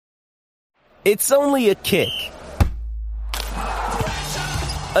It's only a kick,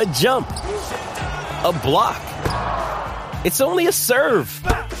 a jump, a block. It's only a serve.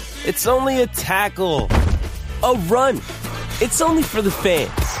 It's only a tackle, a run. It's only for the fans.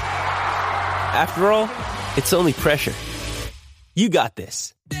 After all, it's only pressure. You got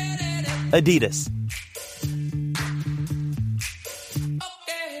this. Adidas.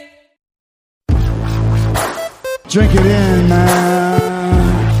 Drink it in, man.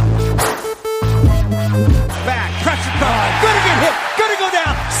 Back, pressure coming. Gonna get hit. Gonna go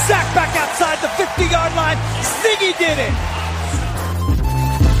down. Sack back outside the 50-yard line. Ziggy did it.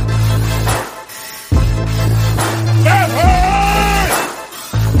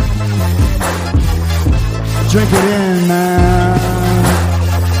 Drink it in, man.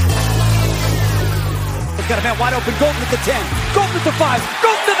 It's got a man wide open. Golden at the 10. Golden at the 5.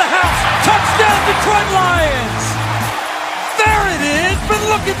 Golden to the house. Touchdown, Detroit Lions. There it is. Been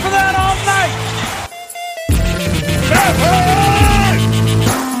looking for that all night.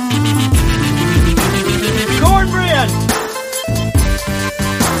 Cornbread.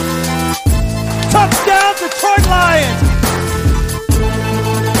 Touchdown, Detroit Lions.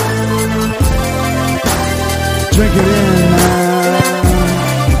 Drink it in, man.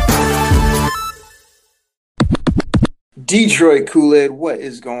 Detroit Kool-Aid, what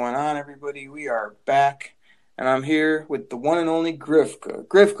is going on, everybody? We are back, and I'm here with the one and only Grifka.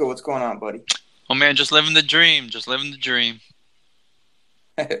 Grifka, what's going on, buddy? Oh, man, just living the dream. Just living the dream.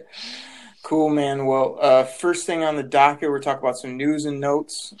 Cool, man. Well, first thing on the docket, we're talking about some news and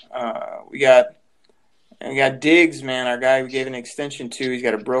notes. We got Diggs, man, our guy we gave an extension to. He's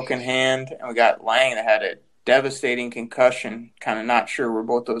got a broken hand, and we got Lang that had a devastating concussion. Kind of not sure where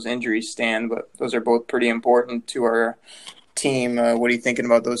both those injuries stand, but those are both pretty important to our team. What are you thinking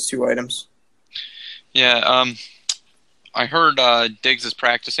about those two items? Yeah, I heard Diggs is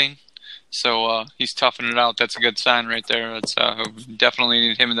practicing, so he's toughing it out. That's a good sign right there. It's definitely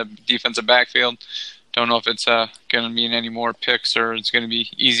need him in the defensive backfield. Don't know if it's going to mean any more picks or it's going to be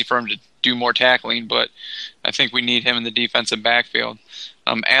easy for him to do more tackling, but I think we need him in the defensive backfield.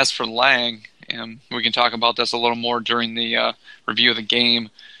 As for Lang, we can talk about this a little more during the review of the game.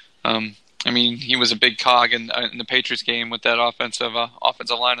 I mean, he was a big cog in the Patriots game with that offensive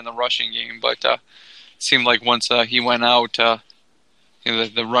line in the rushing game, but it seemed like once he went out,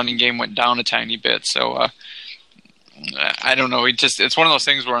 the running game went down a tiny bit. So I don't know. It's one of those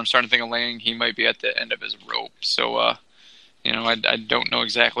things where I'm starting to think of Lang. He might be at the end of his rope. So I don't know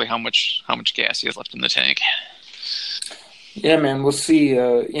exactly how much gas he has left in the tank. Yeah, man, we'll see.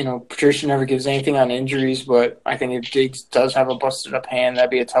 Patricia never gives anything on injuries, but I think if Diggs does have a busted-up hand, that'd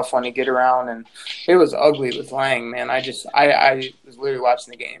be a tough one to get around. And it was ugly with Lang, man. I was literally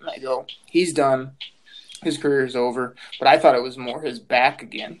watching the game. I go, he's done. His career is over. But I thought it was more his back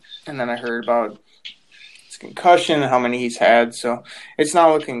again. And then I heard about his concussion and how many he's had. So it's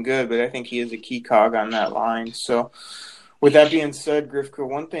not looking good, but I think he is a key cog on that line. So with that being said, Grifka,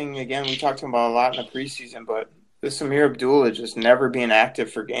 one thing, again, we talked about a lot in the preseason, but this Amir Abdullah just never being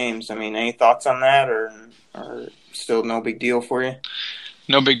active for games. I mean, any thoughts on that or still no big deal for you?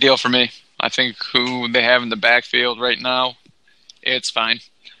 No big deal for me. I think who they have in the backfield right now, it's fine.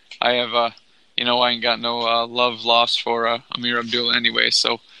 I have, I ain't got no love lost for Amir Abdullah anyway,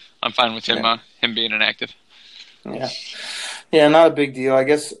 so I'm fine with him being inactive. Yeah, not a big deal. I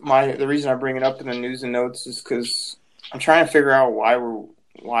guess the reason I bring it up in the news and notes is because I'm trying to figure out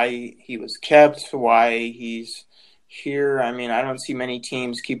why he was kept, why he's here. I mean, I don't see many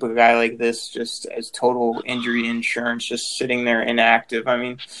teams keep a guy like this just as total injury insurance, just sitting there inactive. I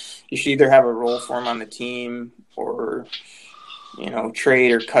mean, you should either have a role for him on the team or,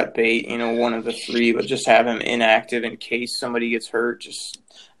 trade or cut bait, one of the three, but just have him inactive in case somebody gets hurt.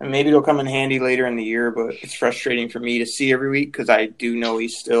 And maybe it'll come in handy later in the year, but it's frustrating for me to see every week because I do know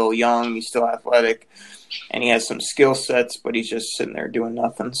he's still young, he's still athletic, and he has some skill sets, but he's just sitting there doing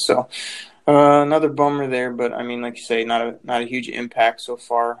nothing. So another bummer there, but I mean, like you say, not a huge impact so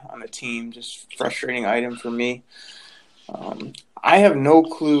far on the team. Just frustrating item for me. I have no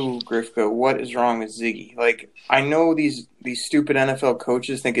clue, Grifka, what is wrong with Ziggy. Like, I know these stupid NFL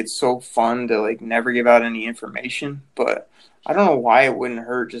coaches think it's so fun to never give out any information, but I don't know why it wouldn't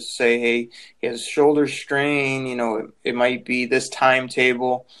hurt just to say, hey, he has shoulder strain. It might be this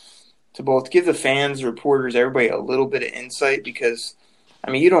timetable. To both give the fans, reporters, everybody a little bit of insight because,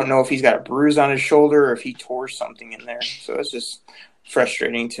 I mean, you don't know if he's got a bruise on his shoulder or if he tore something in there. So it's just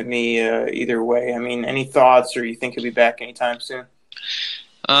frustrating to me either way. I mean, any thoughts or you think he'll be back anytime soon?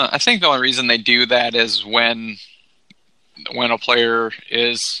 I think the only reason they do that is when a player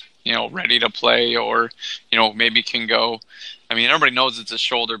is, ready to play or, maybe can go. I mean, everybody knows it's a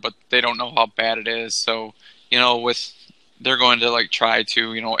shoulder, but they don't know how bad it is. So, they're going to like try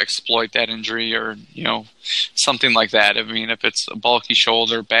to, exploit that injury or, something like that. I mean, if it's a bulky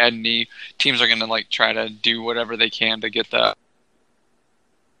shoulder, bad knee, teams are going to like try to do whatever they can to get that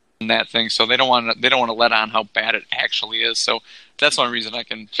thing. So they don't want to let on how bad it actually is. So that's one reason I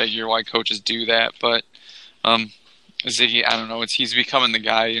can figure why coaches do that. But Ziggy, I don't know. He's becoming the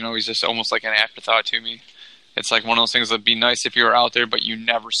guy. He's just almost like an afterthought to me. It's like one of those things that'd be nice if you were out there, but you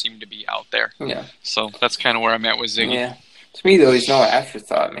never seem to be out there. Yeah. So that's kind of where I'm at with Ziggy. Yeah. To me, though, he's no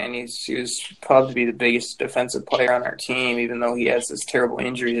afterthought, man. He was probably to be the biggest defensive player on our team, even though he has this terrible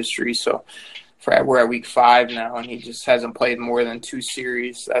injury history. So we're at week 5 now, and he just hasn't played more than 2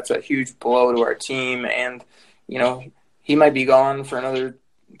 series. That's a huge blow to our team. And, he might be gone for another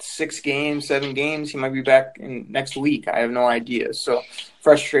 6 games, 7 games. He might be back next week. I have no idea. So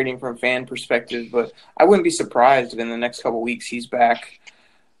frustrating from a fan perspective, but I wouldn't be surprised if in the next couple of weeks he's back.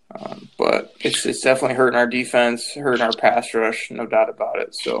 But it's definitely hurting our defense, hurting our pass rush, no doubt about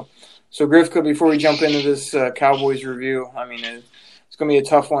it. So Grifka, before we jump into this Cowboys review, I mean, it's going to be a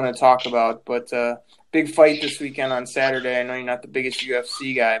tough one to talk about. But big fight this weekend on Saturday. I know you're not the biggest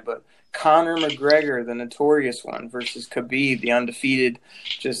UFC guy, but Conor McGregor, the notorious one, versus Khabib, the undefeated,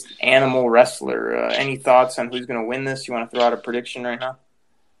 just animal wrestler. Any thoughts on who's going to win this? You want to throw out a prediction right now?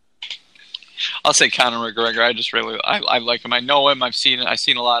 I'll say Conor McGregor. I like him. I know him. I've seen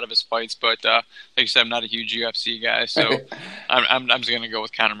a lot of his fights, but like you said, I'm not a huge UFC guy, so I'm just gonna go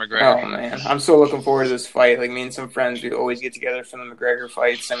with Conor McGregor. Oh man, I'm so looking forward to this fight. Like me and some friends, we always get together for the McGregor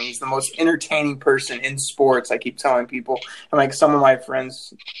fights. I mean, he's the most entertaining person in sports. I keep telling people, and like some of my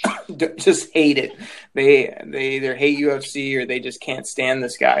friends just hate it. They either hate UFC or they just can't stand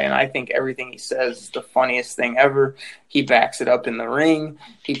this guy. And I think everything he says is the funniest thing ever. He backs it up in the ring.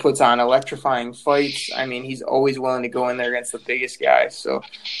 He puts on electrifying fights. I mean, he's always willing to go in there against the biggest guy. So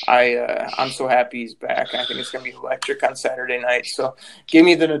I'm so happy he's back. I think it's going to be electric on Saturday night. So give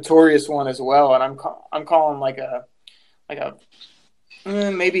me the notorious one as well. And I'm calling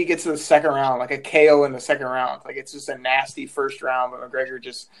maybe he gets to the second round, like a KO in the second round. Like it's just a nasty first round, but McGregor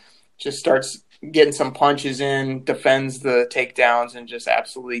just starts getting some punches in, defends the takedowns, and just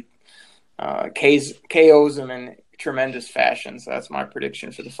absolutely KOs him in tremendous fashion. So that's my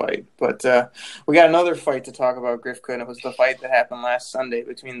prediction for the fight. But we got another fight to talk about, Grifka, and it was the fight that happened last Sunday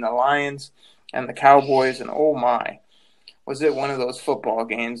between the Lions and the Cowboys. And oh my, was it one of those football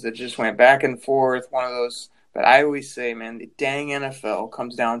games that just went back and forth, one of those. But I always say, man, the dang NFL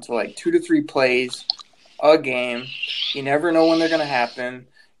comes down to like 2 to 3 plays a game. You never know when they're going to happen.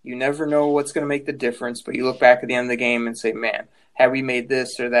 You never know what's going to make the difference. But you look back at the end of the game and say, man, had we made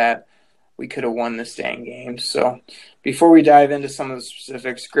this or that, we could have won this dang game. So before we dive into some of the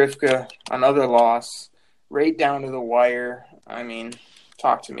specifics, Grifka, another loss, right down to the wire. I mean,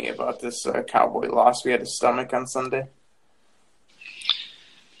 talk to me about this Cowboy loss we had to stomach on Sunday.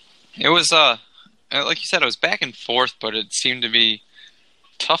 It was, like you said, it was back and forth, but it seemed to be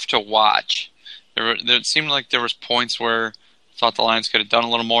tough to watch. It seemed like there was points where I thought the Lions could have done a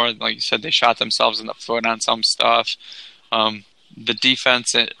little more. Like you said, they shot themselves in the foot on some stuff. The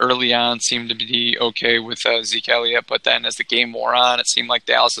defense early on seemed to be okay with Zeke Elliott, but then as the game wore on, it seemed like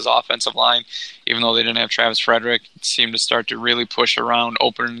Dallas's offensive line, even though they didn't have Travis Frederick, seemed to start to really push around,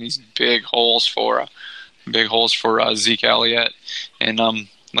 opening these big holes for Zeke Elliott. And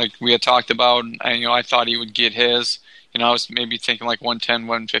like we had talked about, I thought he would get his. I was maybe thinking like 110,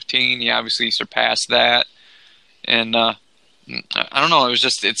 115. He obviously surpassed that. And I don't know.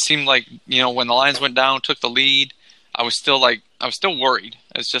 It seemed like, when the Lions went down, took the lead, I was still worried.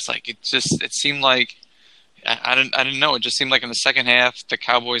 It's just like, it seemed like, I didn't know. It just seemed like in the second half, the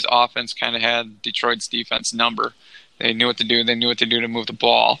Cowboys offense kind of had Detroit's defense number. They knew what to do. They knew what to do to move the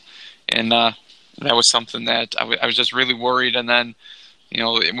ball. And that was something that I was just really worried. And then,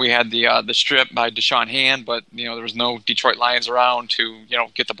 we had the strip by Deshaun Hand, but, there was no Detroit Lions around to,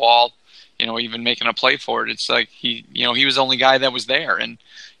 get the ball, even making a play for it. It's like he was the only guy that was there. And,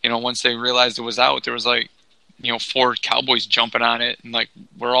 once they realized it was out, there was like, 4 Cowboys jumping on it, and like,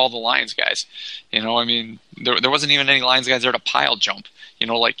 we're all the Lions guys. There wasn't even any Lions guys there to pile jump,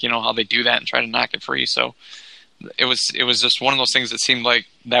 how they do that and try to knock it free. So it was just one of those things that seemed like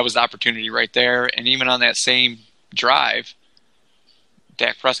that was the opportunity right there. And even on that same drive,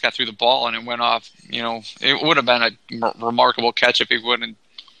 Dak Prescott threw the ball and it went off. It would have been a remarkable catch if he wouldn't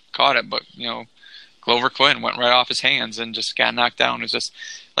caught it, but Glover Quinn went right off his hands and just got knocked down. It's just,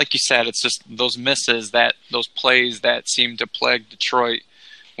 like you said, it's just those misses, those plays that seem to plague Detroit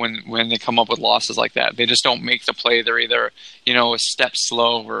when they come up with losses like that. They just don't make the play. They're either, a step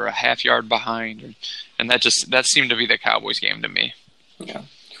slow or a half yard behind. And that seemed to be the Cowboys game to me. Yeah.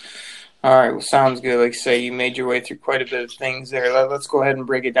 All right. Well, sounds good. Like say, you made your way through quite a bit of things there. Let's go ahead and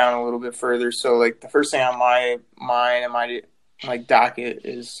break it down a little bit further. So, like, the first thing on my mind and my docket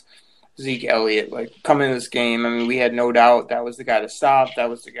is Zeke Elliott. Like, coming in this game, I mean, we had no doubt that was the guy to stop. That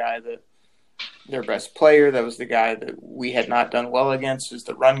was the guy that their best player. That was the guy that we had not done well against, is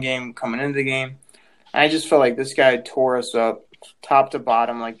the run game coming into the game. And I just felt like this guy tore us up top to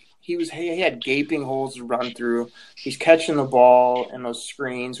bottom. Like, he had gaping holes to run through. He's catching the ball in those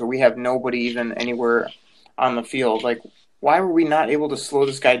screens where we have nobody even anywhere on the field. Like, why were we not able to slow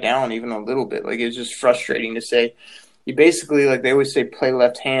this guy down even a little bit? Like, it's just frustrating to say. You basically, like they always say, play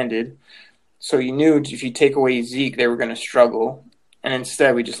left-handed. So you knew if you take away Zeke, they were going to struggle. And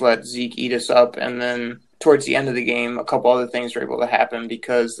instead, we just let Zeke eat us up. And then towards the end of the game, a couple other things were able to happen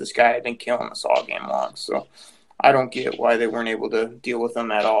because this guy had been killing us all game long. So I don't get why they weren't able to deal with him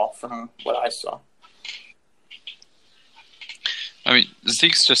at all from what I saw. I mean,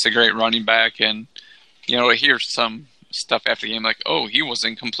 Zeke's just a great running back. And, I hear some stuff after the game like, oh, he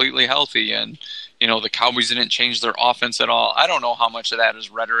wasn't completely healthy. And, the Cowboys didn't change their offense at all. I don't know how much of that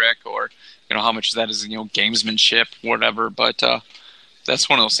is rhetoric or, how much of that is, gamesmanship, whatever. But that's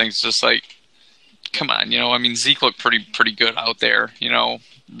one of those things, just like, come on, Zeke looked pretty good out there,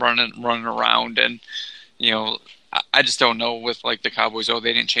 running around. And, I just don't know with, like, the Cowboys,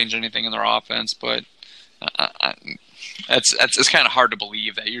 they didn't change anything in their offense. But it's kind of hard to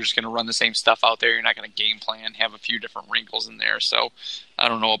believe that you're just going to run the same stuff out there. You're not going to game plan, have a few different wrinkles in there. So I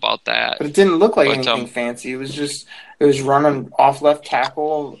don't know about that. But it didn't look like anything fancy. It was running off left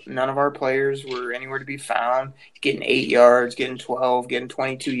tackle. None of our players were anywhere to be found. Getting 8 yards, getting 12, getting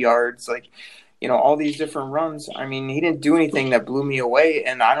 22 yards. Like, all these different runs. I mean, he didn't do anything that blew me away.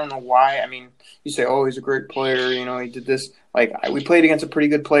 And I don't know why. I mean, you say, oh, he's a great player. He did this. Like, we played against a pretty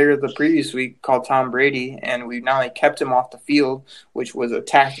good player the previous week called Tom Brady, and we not only kept him off the field, which was a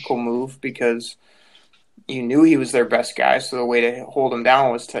tactical move because you knew he was their best guy, so the way to hold him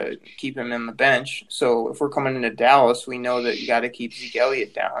down was to keep him in the bench. So if we're coming into Dallas, we know that you got to keep Zeke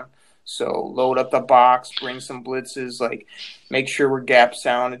Elliott down. So load up the box, bring some blitzes, like make sure we're gap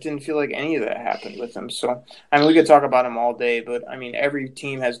sound. It didn't feel like any of that happened with him. So, I mean, we could talk about him all day, but, I mean, every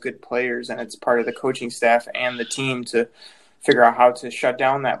team has good players, and it's part of the coaching staff and the team to figure out how to shut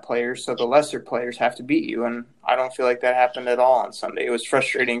down that player so the lesser players have to beat you. And I don't feel like that happened at all on Sunday. It was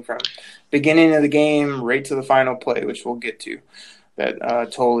frustrating from beginning of the game right to the final play, which we'll get to, that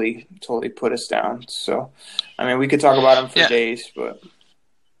totally put us down. So, I mean, we could talk about him for days, but...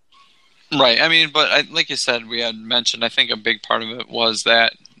 Right. I mean, but like you said, we had mentioned, I think a big part of it was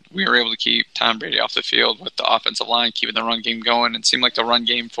that we were able to keep Tom Brady off the field with the offensive line, keeping the run game going. It seemed like the run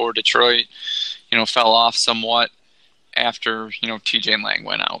game for Detroit, fell off somewhat after, TJ Lang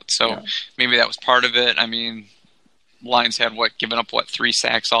went out. So maybe that was part of it. I mean, Lions had given up 3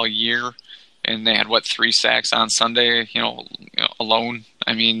 sacks all year, and they had 3 sacks on Sunday, alone.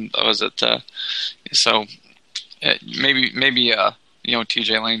 I mean, was it? So maybe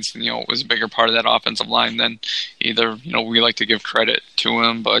TJ Lane's, was a bigger part of that offensive line than either, we like to give credit to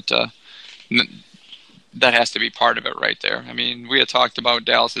him, but that has to be part of it right there. I mean, we had talked about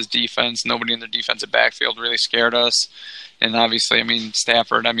Dallas's defense. Nobody in the defensive backfield really scared us. And obviously, I mean,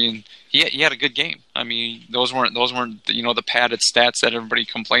 Stafford, I mean, he had a good game. I mean, those weren't the padded stats that everybody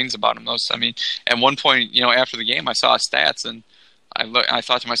complains about him. I mean, at one point, after the game, I saw his stats and I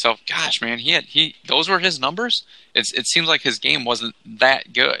thought to myself, gosh, man, those were his numbers. It seems like his game wasn't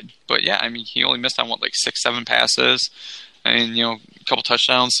that good, but yeah, I mean, he only missed on 6-7 passes, and a couple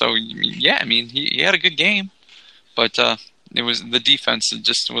touchdowns. So yeah, I mean, he had a good game, but it was the defense. It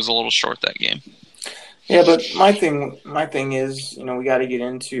just was a little short that game. Yeah, but my thing is, we got to get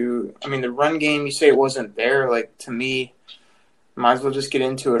into. I mean, the run game. You say it wasn't there. Like, to me, might as well just get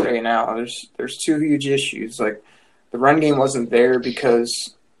into it right now. There's 2 huge issues. Like, the run game wasn't there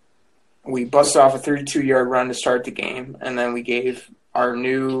because we busted off a 32-yard run to start the game, and then we gave our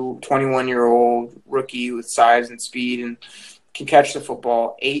new 21-year-old rookie with size and speed and can catch the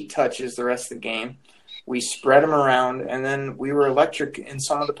football 8 touches the rest of the game. We spread him around, and then we were electric in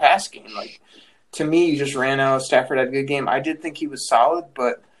some of the pass game. Like, to me, you just ran out. Stafford had a good game. I did think he was solid,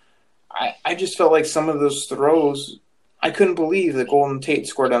 but I just felt like some of those throws, I couldn't believe that Golden Tate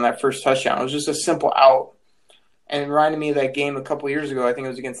scored on that first touchdown. It was just a simple out. And it reminded me of that game a couple years ago. I think it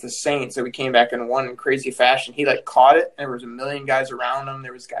was against the Saints that we came back and won in crazy fashion. He caught it, and there was a million guys around him.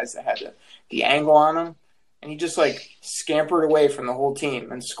 There was guys that had the angle on him, and he just scampered away from the whole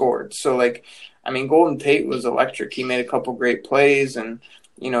team and scored. So I mean, Golden Tate was electric. He made a couple great plays, and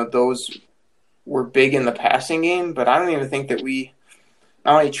those were big in the passing game, but I don't even think that we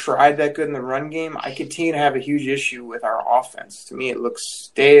not only tried that good in the run game, I continue to have a huge issue with our offense. To me, it looks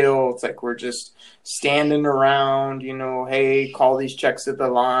stale. It's like we're just standing around, hey, call these checks at the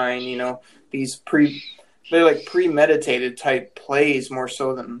line, they're like premeditated type plays more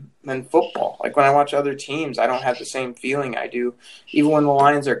so than football. Like when I watch other teams, I don't have the same feeling I do, even when the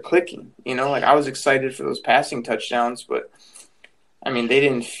lines are clicking. Like I was excited for those passing touchdowns, but I mean, they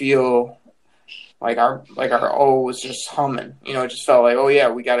didn't feel like our O was just humming. It just felt like, oh yeah,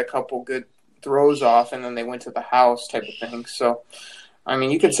 we got a couple good throws off, and then they went to the house type of thing. So, I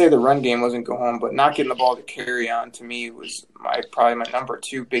mean, you could say the run game wasn't going, but not getting the ball to carry on to me was probably my number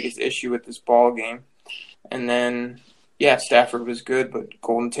 2 biggest issue with this ball game. And then, yeah, Stafford was good, but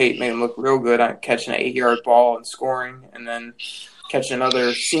Golden Tate made him look real good on catching an 8-yard ball and scoring, and then catching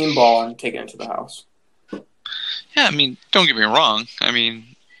another seam ball and taking it to the house. Yeah, I mean, don't get me wrong. I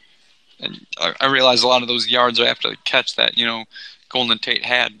mean, and I realize a lot of those yards are after the catch that, Golden Tate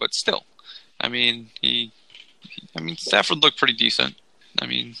had, but still, I mean, Stafford looked pretty decent. I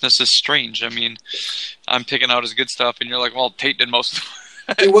mean, this is strange. I mean, I'm picking out his good stuff, and you're like, well, Tate did most of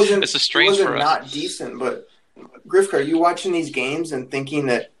it. It wasn't, this is strange it for wasn't us. Not decent, but Griff, are you watching these games and thinking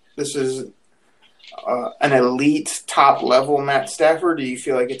that this is an elite top-level Matt Stafford? Do you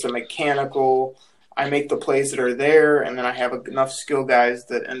feel like it's a mechanical – I make the plays that are there, and then I have enough skill guys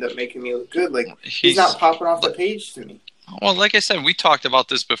that end up making me look good? Like, he's not popping off the page to me. Well, like I said, we talked about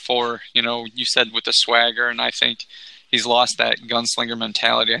this before. You said with the swagger, and I think he's lost that gunslinger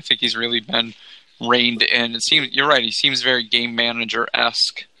mentality. I think he's really been reined in. It seems you're right. He seems very game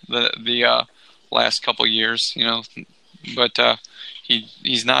manager-esque the last couple years, but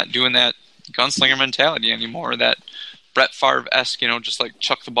he's not doing that gunslinger mentality anymore. That Brett Favre-esque, just like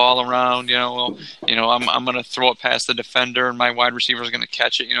chuck the ball around, I'm going to throw it past the defender and my wide receiver is going to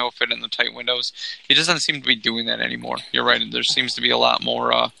catch it, fit in the tight windows. He just doesn't seem to be doing that anymore. You're right. There seems to be a lot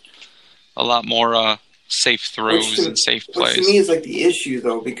more safe throws and safe plays. Which to me is like the issue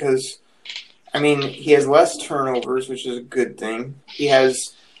though, because I mean, he has less turnovers, which is a good thing. He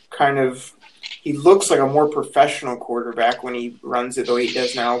has he looks like a more professional quarterback when he runs it the way he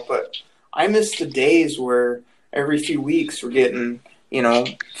does now, but I miss the days where every few weeks we're getting,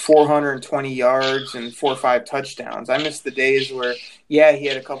 420 yards and 4 or 5 touchdowns. I miss the days where, yeah, he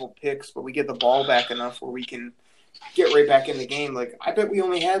had a couple picks, but we get the ball back enough where we can get right back in the game. Like, I bet we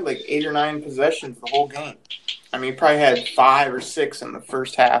only had like 8 or 9 possessions the whole game. I mean, we probably had 5 or 6 in the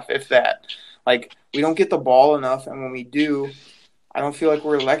first half, if that. Like, we don't get the ball enough, and when we do, I don't feel like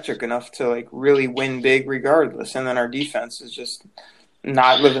we're electric enough to like really win big regardless. And then our defense is just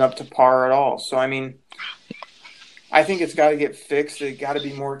not living up to par at all. So, I mean, I think it's got to get fixed. It got to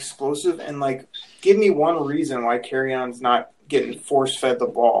be more explosive. And, like, give me one reason why Kerryon's not getting force-fed the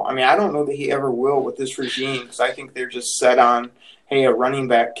ball. I mean, I don't know that he ever will with this regime because I think they're just set on, hey, a running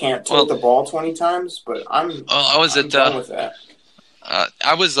back can't tilt the ball 20 times. But I'm done with that.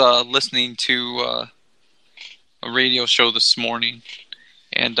 I was listening to a radio show this morning,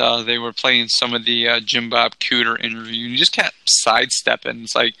 and they were playing some of the Jim Bob Cooter interview. And you just kept sidestepping.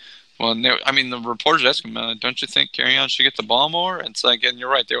 It's like, well, the reporters asked him, don't you think Kerryon should get the ball more? And it's like, and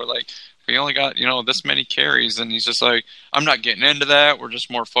you're right. They were like, we only got, this many carries. And he's just like, I'm not getting into that. We're just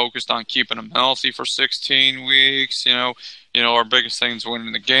more focused on keeping him healthy for 16 weeks. Our biggest thing is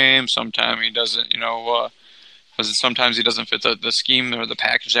winning the game. Sometimes he doesn't, sometimes he doesn't fit the scheme or the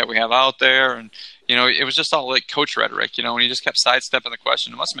package that we have out there. And, it was just all like coach rhetoric, and he just kept sidestepping the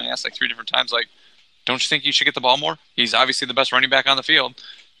question. It must have been asked like 3 different times, like, don't you think you should get the ball more? He's obviously the best running back on the field.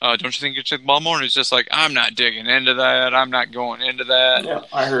 Don't you think you should get the ball more? And he's just like, I'm not digging into that. I'm not going into that. Yeah,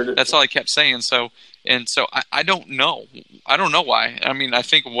 I heard it. That's all he kept saying. So I don't know. I don't know why. I mean, I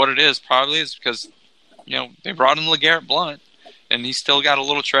think what it is probably is because, they brought in LeGarrette Blount, and he's still got a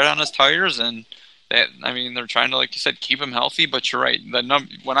little tread on his tires. And they're trying to, like you said, keep him healthy. But you're right.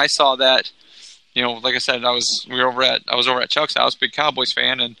 When I saw that, like I said, I was over at Chuck's house, big Cowboys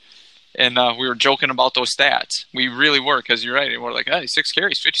fan, and we were joking about those stats. We really were, because you're right. We're like, hey, 6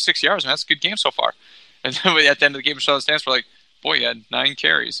 carries, 56 yards, man, that's a good game so far. And then at the end of the game, we saw the stats, we're like, boy, you had 9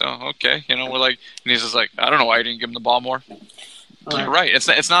 carries. Oh, okay. We're like, and he's just like, I don't know why you didn't give him the ball more. You're right.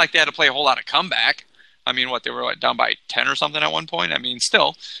 It's not like they had to play a whole lot of comeback. I mean, they were down by 10 or something at one point? I mean,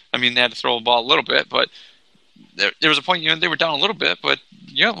 still, they had to throw the ball a little bit, but there was a point, they were down a little bit, but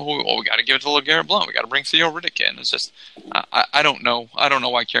we got to give it to LeGarrette Blount. We got to bring Theo Riddick in. It's just, I don't know. I don't know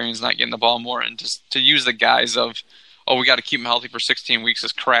why Kerryon's not getting the ball more, and just to use the guise of, we got to keep him healthy for 16 weeks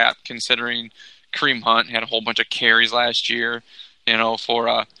is crap, considering Kareem Hunt had a whole bunch of carries last year,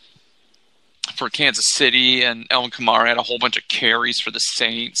 for for Kansas City, and Elvin Kamara had a whole bunch of carries for the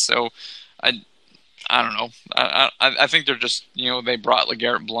Saints. So I don't know. I think they're just, they brought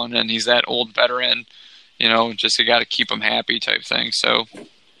LeGarrette Blount in. He's that old veteran, just you got to keep him happy type thing. So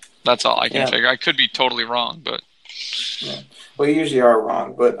that's all I can figure. I could be totally wrong, but. Yeah. Well, you usually are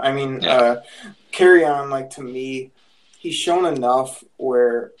wrong. But, I mean, Kerryon, to me, he's shown enough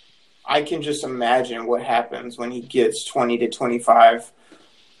where I can just imagine what happens when he gets 20 to 25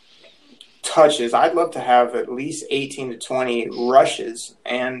 touches. I'd love to have at least 18 to 20 rushes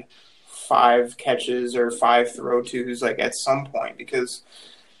and 5 catches or 5 throw-tos at some point, because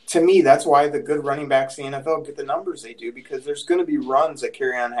to me, that's why the good running backs in the NFL get the numbers they do, because there's going to be runs that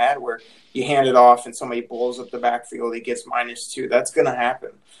Kerryon had where you hand it off and somebody blows up the backfield, he gets -2. That's going to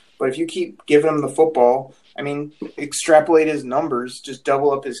happen. But if you keep giving him the football, I mean, extrapolate his numbers, just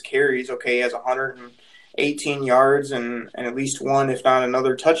double up his carries. Okay, he has 118 yards and at least one, if not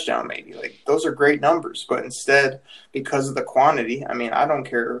another touchdown maybe. Those are great numbers. But instead, because of the quantity, I mean, I don't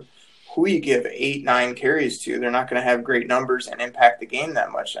care who you give 8-9 carries to, they're not going to have great numbers and impact the game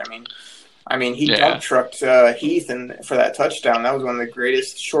that much. I mean, he dump trucked Heath for that touchdown. That was one of the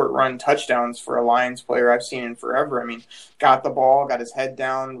greatest short run touchdowns for a Lions player I've seen in forever. I mean, got the ball, got his head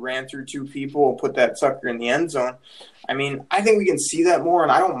down, ran through 2 people, put that sucker in the end zone. I mean, I think we can see that more,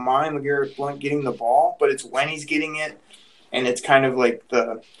 and I don't mind LeGarrette Blount getting the ball, but it's when he's getting it, and it's kind of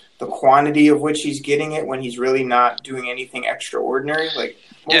the quantity of which he's getting it when he's really not doing anything extraordinary.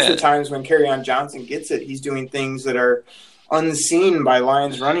 Most of the times when Kerryon Johnson gets it, he's doing things that are unseen by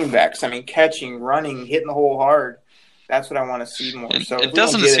Lions running backs. I mean, catching, running, hitting the hole hard. That's what I want to see more. So it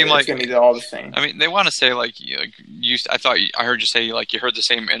doesn't seem like it's going to be all the same. I mean, they want to say I heard you say you heard the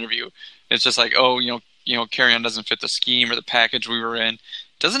same interview. It's just Kerryon doesn't fit the scheme or the package we were in.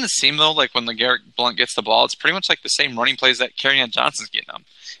 Doesn't it seem though when LeGarrette Blount gets the ball, it's pretty much the same running plays that Kerryon Johnson's getting them.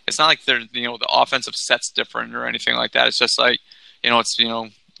 It's not like they're the offensive set's different or anything like that. It's just it's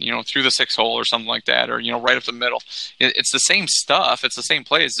through the 6 hole or something like that, or right up the middle. It's the same stuff. It's the same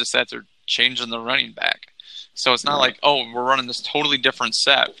plays, just that they're changing the running back. So it's not we're running this totally different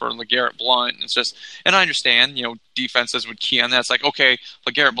set for LeGarrette Blount. It's just, and I understand, defenses would key on that. It's okay,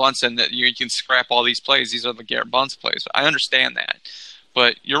 LeGarrette Blount's in that you can scrap all these plays. These are LeGarrette Blount's plays. I understand that.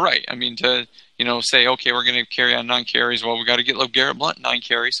 But you're right. I mean, to say, okay, we're going to carry on 9 carries. Well, we got to get LeGarrette Blount 9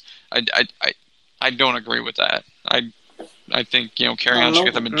 carries. I don't agree with that. I think Kerryon should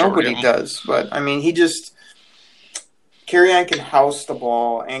get the majority. Nobody does, but I mean, Kerryon can house the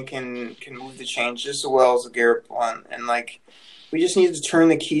ball and can move the chains just as well as LeGarrette Blount, and we just need to turn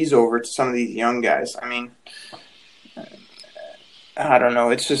the keys over to some of these young guys. I mean, I don't know.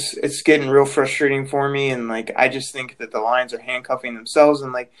 It's getting real frustrating for me, and I just think that the Lions are handcuffing themselves,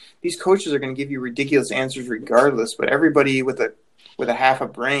 and these coaches are going to give you ridiculous answers regardless. But everybody with a half a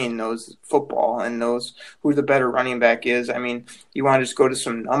brain knows football and knows who the better running back is. I mean, you want to just go to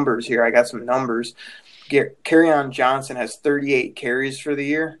some numbers here. I got some numbers. Kerryon Johnson has 38 carries for the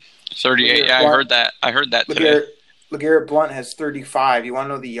year. 38. Yeah, I heard that today. LeGarrette Blount has 35. You want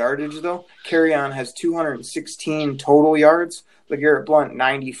to know the yardage though? Kerryon has 216 total yards. LeGarrette Blount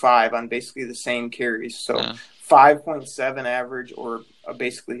 95 on basically the same carries. So 5.7 average, or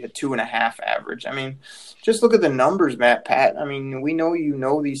basically a 2.5 average. I mean, just look at the numbers, Pat. I mean, we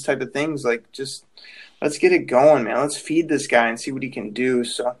know these type of things. Just let's get it going, man. Let's feed this guy and see what he can do.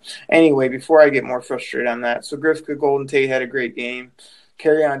 So anyway, before I get more frustrated on that, so Grifka Golden Tate had a great game.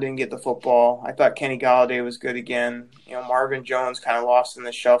 Kerryon didn't get the football. I thought Kenny Golladay was good again. Marvin Jones kind of lost in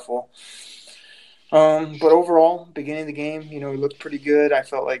the shuffle. But overall, beginning of the game, he looked pretty good. I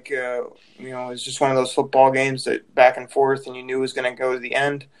felt it was just one of those football games that back and forth, and you knew it was going to go to the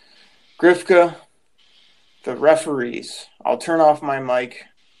end. Grifka, the referees. I'll turn off my mic.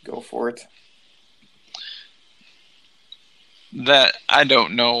 Go for it. That I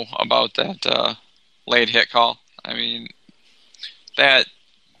don't know about that late hit call. I mean, that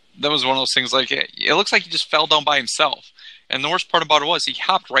was one of those things. It looks like he just fell down by himself, and the worst part about it was he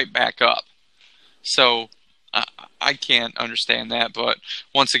hopped right back up. So I can't understand that. But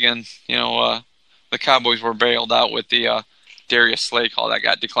once again, the Cowboys were bailed out with the Darius Slay call that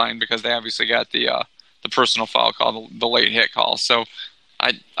got declined because they obviously got the personal foul call, the late hit call. So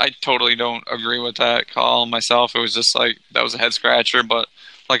I totally don't agree with that call myself. It was just that was a head scratcher. But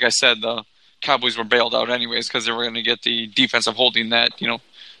like I said, the Cowboys were bailed out anyways because they were going to get the defensive holding that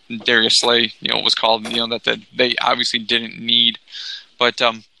Darius Slay was called that they obviously didn't need. But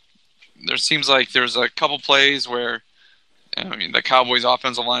there seems like there's a couple plays where the Cowboys'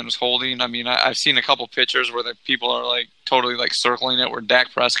 offensive line was holding. I mean, I've seen a couple pictures where the people are totally circling it, where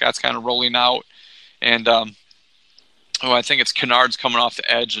Dak Prescott's kind of rolling out, and I think it's Kennard's coming off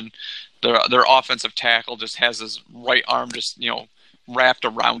the edge, and their offensive tackle just has his right arm just wrapped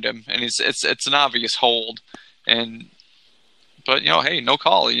around him, and it's an obvious hold, but hey, no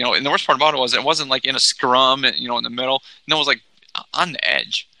call. And the worst part about it wasn't like in a scrum, in the middle. No, it was like on the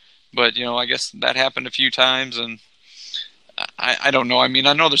edge. But I guess that happened a few times, and I don't know. I mean,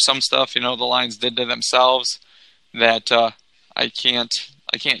 I know there's some stuff the Lions did to themselves that I can't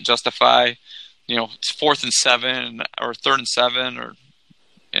justify. It's 4th and 7 or 3rd and 7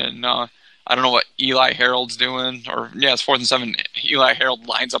 and I don't know what Eli Harold's doing, it's 4th and 7. Eli Harold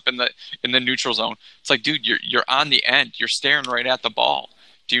lines up in the neutral zone. It's like, dude, you're on the end. You're staring right at the ball.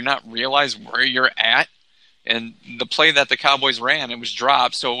 Do you not realize where you're at? And the play that the Cowboys ran, it was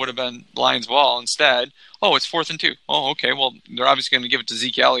dropped, so it would have been Lions ball instead. Oh, it's 4th and 2. Oh, okay. Well, they're obviously going to give it to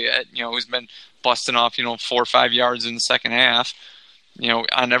Zeke Elliott, who's been busting off, 4 or 5 yards in the second half,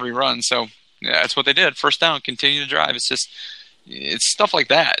 on every run. So that's what they did. First down, continue to drive. It's stuff like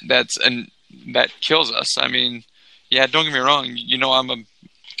that that kills us. I mean, yeah, don't get me wrong. I'm a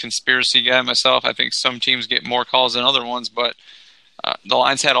conspiracy guy myself. I think some teams get more calls than other ones, but the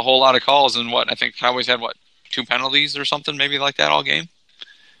Lions had a whole lot of calls, and I think Cowboys had 2 penalties or something, maybe like that all game.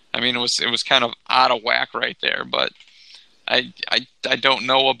 I mean, it was kind of out of whack right there, but I don't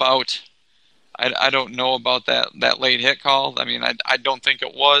know about that late hit call. I mean, I don't think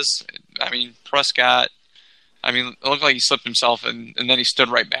it was. I mean, Prescott. I mean, it looked like he slipped himself, and then he stood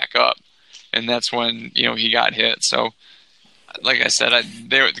right back up, and that's when he got hit. So, like I said,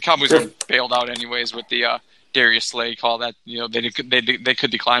 the Cowboys were bailed out anyways with the Darius Slay call that they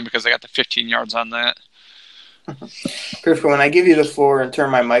could decline because they got the 15 yards on that. Griffin, when I give you the floor and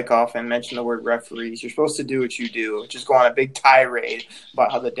turn my mic off and mention the word referees, you're supposed to do what you do. Just go on a big tirade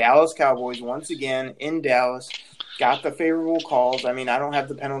about how the Dallas Cowboys, once again, in Dallas, got the favorable calls. I mean, I don't have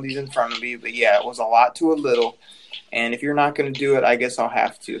the penalties in front of me, but yeah, it was a lot to a little. And if you're not going to do it, I guess I'll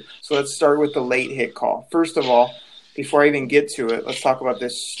have to. So let's start with the late hit call. First of all, before I even get to it, let's talk about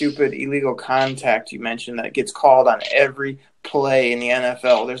this stupid illegal contact you mentioned that gets called on every play in the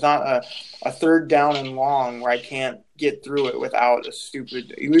NFL. There's not a 3rd down and long where I can't get through it without a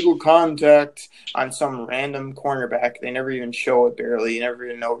stupid illegal contact on some random cornerback. They never even show it barely. You never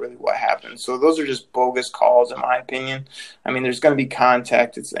even know really what happened. So those are just bogus calls in my opinion. I mean, there's going to be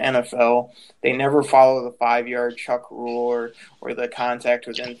contact. It's the NFL. They never follow the 5-yard chuck rule or the contact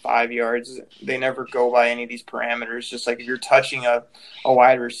within 5 yards. They never go by any of these parameters. Just like if you're touching a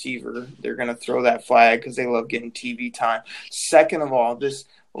wide receiver, they're going to throw that flag because they love getting TV time. Second of all, this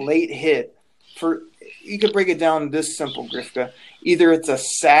late hit, you could break it down this simple, Grifka. Either it's a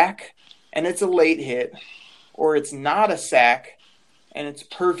sack and it's a late hit, or it's not a sack and it's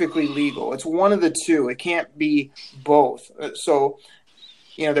perfectly legal. It's one of the two. It can't be both. So,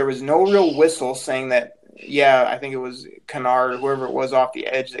 there was no real whistle saying that, yeah, I think it was Kennard or whoever it was off the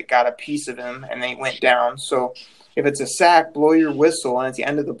edge that got a piece of him and they went down. So if it's a sack, blow your whistle and it's the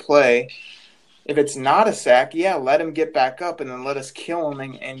end of the play. If it's not a sack, yeah, let him get back up and then let us kill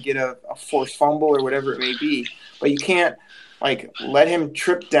him and get a forced fumble or whatever it may be. But you can't, let him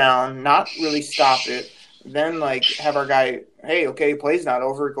trip down, not really stop it, then, have our guy, hey, okay, play's not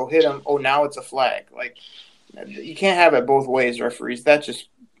over, go hit him. Oh, now it's a flag. You can't have it both ways, referees. That just,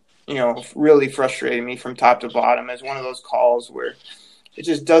 really frustrated me from top to bottom as one of those calls where it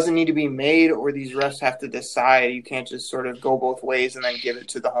just doesn't need to be made, or these refs have to decide. You can't just sort of go both ways and then give it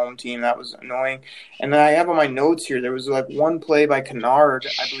to the home team. That was annoying. And then I have on my notes here, there was one play by Kennard,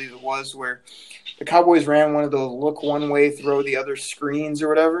 I believe it was, where the Cowboys ran one of those look one way, throw the other screens or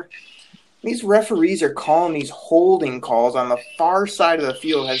whatever. These referees are calling these holding calls on the far side of the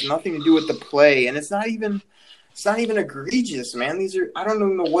field. It has nothing to do with the play, and it's not even egregious, man. I don't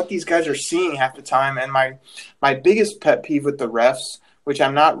even know what these guys are seeing half the time. And my biggest pet peeve with the refs, which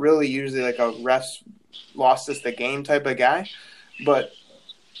I'm not really usually a refs lost us the game type of guy, but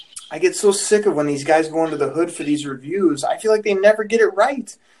I get so sick of when these guys go under the hood for these reviews. I feel like they never get it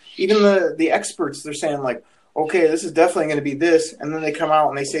right. Even the experts, they're saying okay, this is definitely going to be this, and then they come out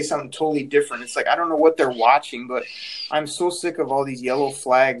and they say something totally different. It's I don't know what they're watching, but I'm so sick of all these yellow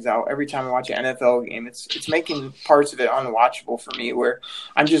flags out every time I watch an NFL game. It's making parts of it unwatchable for me, where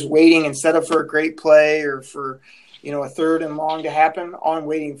I'm just waiting instead of for a great play or for a 3rd and long to happen. All I'm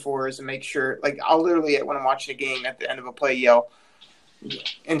waiting for is to make sure, I'll literally, when I'm watching a game at the end of a play, yell,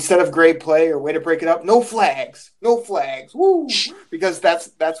 instead of great play or way to break it up, no flags, woo! Because that's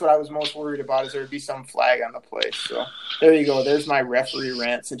what I was most worried about, is there would be some flag on the play. So there you go. There's my referee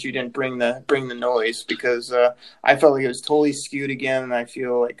rant, since you didn't bring the noise, because I felt like it was totally skewed again, and I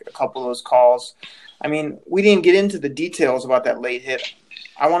feel like a couple of those calls. I mean, we didn't get into the details about that late hit.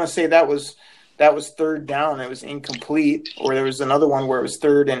 I want to say that was that was third down. It was incomplete. Or there was another one where it was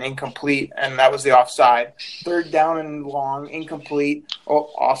third and incomplete, and that was the offside. Third down and long, incomplete,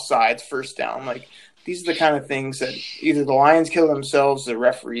 offsides, first down. Like, these are the kind of things that either the Lions kill themselves or the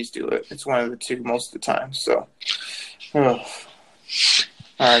referees do it. It's one of the two most of the time. So, all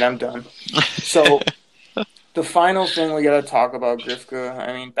right, I'm done. So, the final thing we got to talk about, Grifka.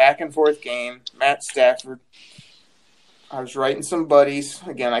 I mean, back and forth game. Matt Stafford. I was writing some buddies.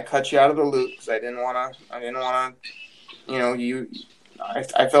 Again, I cut you out of the loop because I didn't want to. You know, I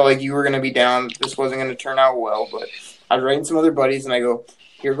felt like you were going to be down. This wasn't going to turn out well. But I was writing some other buddies, and I go,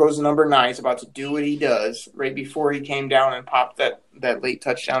 here goes number 9. He's about to do what he does right before he came down and popped that late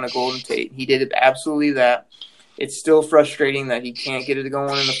touchdown to Golden Tate. He did absolutely that. It's still frustrating that he can't get it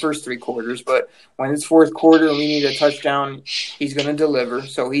going in the first 3 quarters, but when it's fourth quarter and we need a touchdown, he's going to deliver.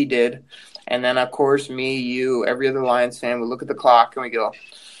 So he did. And then, of course, me, you, every other Lions fan, we look at the clock and we go,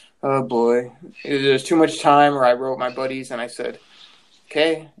 oh, boy. There's too much time. Or I wrote my buddies and I said,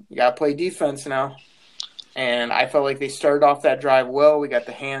 okay, you got to play defense now. And I felt like they started off that drive well. We got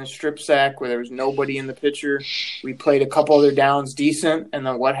the hand strip sack where there was nobody in the picture. We played a couple other downs decent. And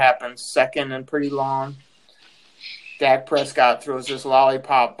then what happens? Second and pretty long. Dak Prescott throws this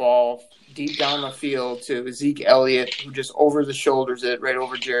lollipop ball deep down the field to Zeke Elliott, who just over the shoulders it right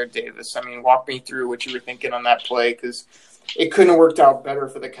over Jared Davis. I mean, walk me through what you were thinking on that play, because it couldn't have worked out better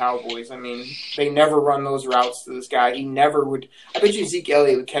for the Cowboys. I mean, they never run those routes to this guy. He never would. I bet you Zeke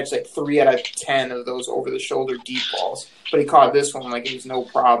Elliott would catch like 3 out of 10 of those over the shoulder deep balls, but he caught this one like it was no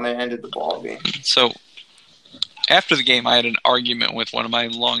problem and ended the ball game. So after the game, I had an argument with one of my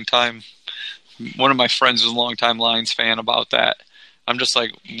friends who's a longtime Lions fan about that. I'm just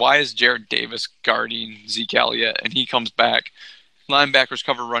like, why is Jared Davis guarding Zeke Elliott? And he comes back. Linebackers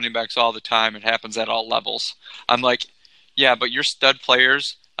cover running backs all the time. It happens at all levels. I'm like, yeah, but your stud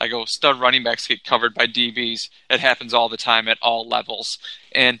players, I go, stud running backs get covered by DBs. It happens all the time at all levels.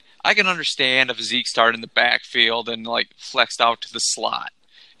 And I can understand if Zeke started in the backfield and like flexed out to the slot.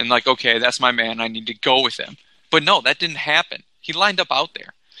 And like, okay, that's my man. I need to go with him. But no, that didn't happen. He lined up out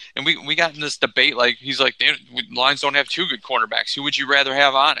there. And we got in this debate, like, he's like, Lions don't have 2 good cornerbacks. Who would you rather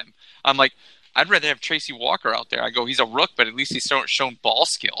have on him? I'm like, I'd rather have Tracy Walker out there. I go, he's a rook, but at least he's shown ball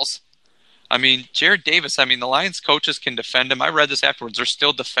skills. I mean, Jared Davis, I mean, the Lions coaches can defend him. I read this afterwards. They're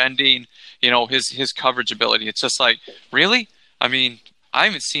still defending, you know, his coverage ability. It's just like, really? I mean, I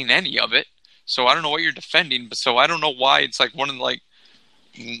haven't seen any of it. So I don't know what you're defending. But so I don't know why it's like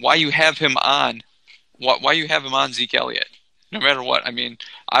why you have him on. Why you have him on Zeke Elliott? No matter what. I mean,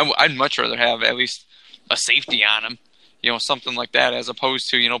 I'd much rather have at least a safety on him, you know, something like that, as opposed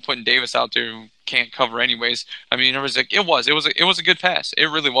to, you know, putting Davis out there who can't cover anyways. I mean, it was a good pass. It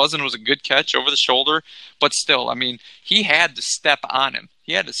really was, and it was a good catch over the shoulder. But still, I mean, he had to step on him.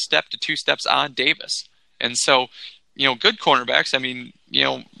 He had to step to 2 steps on Davis. And so, you know, good cornerbacks, I mean, you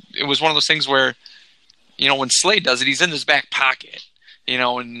know, it was one of those things where, you know, when Slade does it, he's in his back pocket. You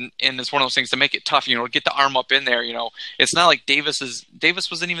know, and it's one of those things to make it tough, you know, get the arm up in there, you know. It's not like Davis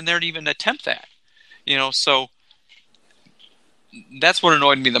wasn't even there to even attempt that. You know, so that's what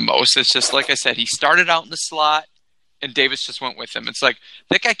annoyed me the most. It's just, like I said, he started out in the slot, and Davis just went with him. It's like,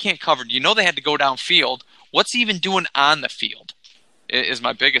 that guy can't cover. You know they had to go downfield. What's he even doing on the field is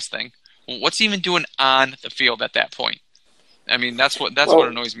my biggest thing. What's he even doing on the field at that point? I mean, that's what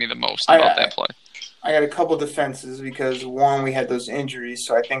annoys me the most about that play. I got a couple defenses because, one, we had those injuries,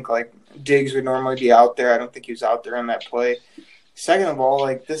 so I think, like, Diggs would normally be out there. I don't think he was out there on that play. Second of all,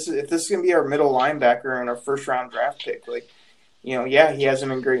 like, if this is going to be our middle linebacker and our first-round draft pick, like, you know, yeah, he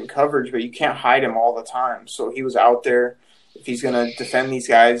hasn't been great in coverage, but you can't hide him all the time. So he was out there. If he's going to defend these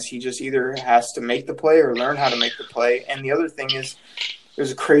guys, he just either has to make the play or learn how to make the play. And the other thing is,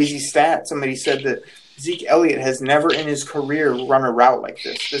 there's a crazy stat. Somebody said that Zeke Elliott has never in his career run a route like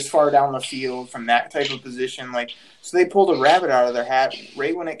this far down the field from that type of position. Like, so they pulled a rabbit out of their hat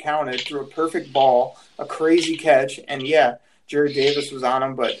right when it counted, threw a perfect ball, a crazy catch, and yeah, Jared Davis was on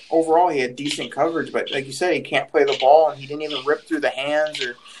him, but overall he had decent coverage. But like you said, he can't play the ball, and he didn't even rip through the hands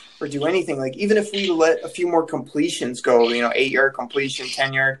or do anything. Like, even if we let a few more completions go, you know, 8-yard completion,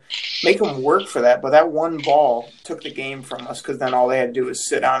 10-yard, make them work for that. But that one ball took the game from us because then all they had to do was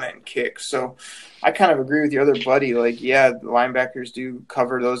sit on it and kick. So I kind of agree with your other buddy. Like, yeah, the linebackers do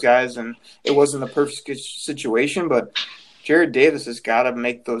cover those guys, and it wasn't the perfect situation, but Jared Davis has got to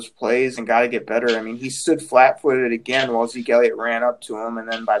make those plays and got to get better. I mean, he stood flat-footed again while Zeke Elliott ran up to him,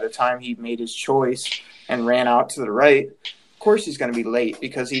 and then by the time he made his choice and ran out to the right, of course he's going to be late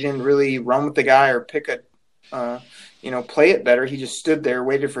because he didn't really run with the guy or pick play it better. He just stood there,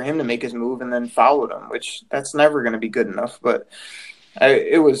 waited for him to make his move, and then followed him, which that's never going to be good enough. But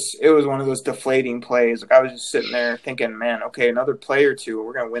It was one of those deflating plays. Like I was just sitting there thinking, man, okay, another play or two,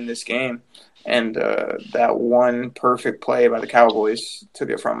 we're gonna win this game. And that one perfect play by the Cowboys took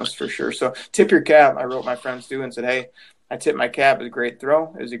it from us for sure. So tip your cap. I wrote my friends too and said, hey, I tip my cap. It was a great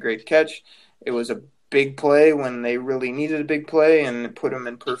throw. It was a great catch. It was a big play when they really needed a big play and put them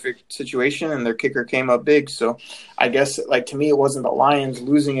in perfect situation, and their kicker came up big. So I guess, like, to me, it wasn't the Lions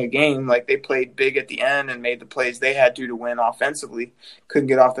losing a game. Like, they played big at the end and made the plays they had to win offensively. Couldn't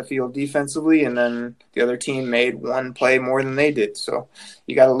get off the field defensively, and then the other team made one play more than they did. So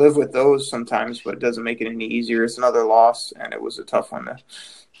you got to live with those sometimes, but it doesn't make it any easier. It's another loss, and it was a tough one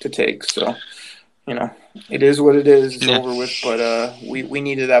to take. So, you know, it is what it is. It's over with, but we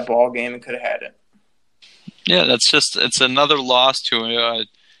needed that ball game and could have had it. Yeah, it's another loss to an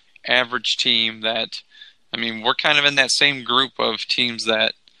average team that, I mean, we're kind of in that same group of teams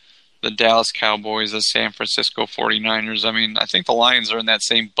that the Dallas Cowboys, the San Francisco 49ers. I mean, I think the Lions are in that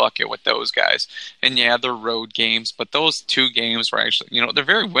same bucket with those guys. And yeah, they're road games, but those two games were actually, you know, they're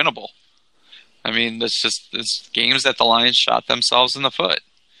very winnable. I mean, it's games that the Lions shot themselves in the foot.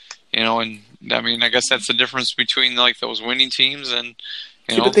 You know, and I mean, I guess that's the difference between like those winning teams and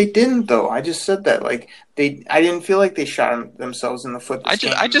but they didn't, though. I just said that. Like, I didn't feel like they shot themselves in the foot. What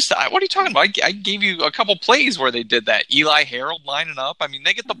are you talking about? I gave you a couple plays where they did that. Eli Harold lining up. I mean,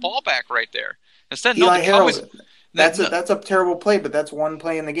 they get the ball back right there. Instead, Eli Harold. That's a terrible play, but that's one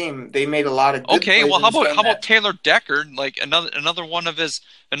play in the game. They made a lot of good plays. Well, how about Taylor Decker? Like another one of his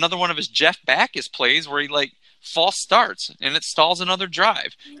Jeff Backus plays where he like false starts and it stalls another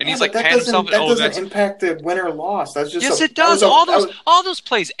drive, and he's like patting himself. That doesn't impact the win or loss. That's just it does. All those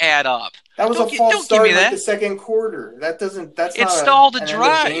plays add up. That was a false start in like the second quarter. That's it stalled the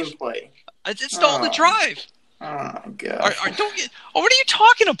drive. It stalled the drive. Oh my god! What are you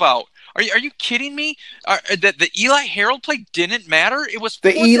talking about? Are you kidding me? That the Eli Harold play didn't matter. It was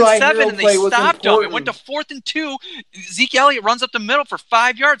 4th and 7, and they stopped him. It went to 4th and 2. Zeke Elliott runs up the middle for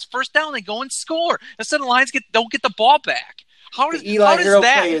 5 yards. First down, they go and score. Instead, the Lions don't get the ball back. How does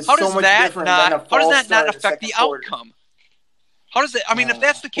that not affect the outcome? How does that? I mean, if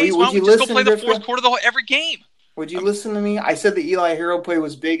that's the case, why don't we just go play the fourth quarter every game? Would you listen to me? I said the Eli Harold play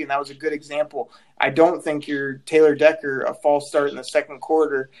was big, and that was a good example. I don't think your Taylor Decker, a false start in the second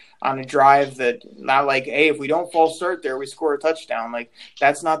quarter on a drive that not like, hey, if we don't false start there, we score a touchdown. Like,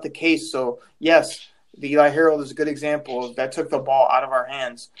 that's not the case. So, yes, the Eli Harold is a good example of that took the ball out of our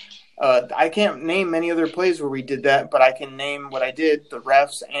hands. I can't name many other plays where we did that, but I can name what I did, the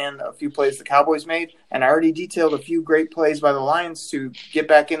refs, and a few plays the Cowboys made. And I already detailed a few great plays by the Lions to get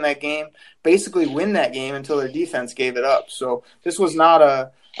back in that game, basically win that game until their defense gave it up. So this was not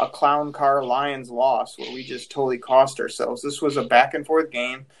a clown car Lions loss where we just totally cost ourselves. This was a back-and-forth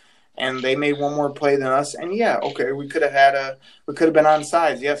game, and they made one more play than us. And, yeah, okay, we could have been on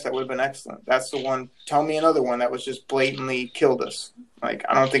sides. Yes, that would have been excellent. That's the one. Tell me another one that was just blatantly killed us. Like,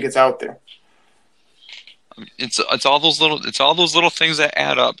 I don't think it's out there. It's all those little things that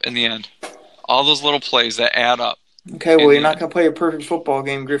add up in the end. All those little plays that add up. Okay, well, you're not going to play a perfect football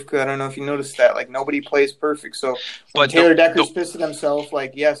game, Grifka. I don't know if you noticed that. Like, nobody plays perfect. So when Taylor Decker's pissed at himself,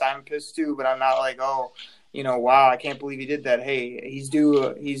 like, yes, I'm pissed too, but I'm not like, oh, you know, wow, I can't believe he did that. Hey, he's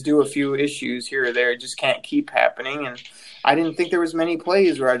due a few issues here or there. It just can't keep happening. And I didn't think there was many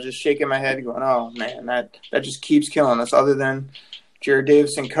plays where I was just shaking my head going, oh, man, that just keeps killing us. Other than Jared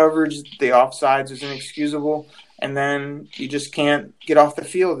Davis in coverage, the offsides was inexcusable. And then you just can't get off the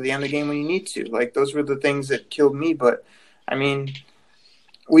field at the end of the game when you need to. Like, those were the things that killed me. But, I mean,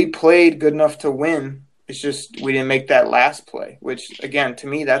 we played good enough to win. It's just we didn't make that last play, which, again, to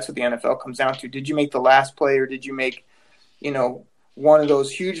me, that's what the NFL comes down to. Did you make the last play or did you make, you know, one of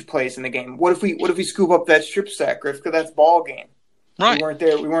those huge plays in the game? What if we scoop up that strip sack, Griff? Because that's ball game. Right.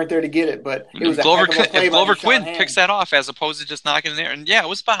 We weren't there to get it, but it was if Glover Quinn picks that off as opposed to just knocking it there. And, yeah, it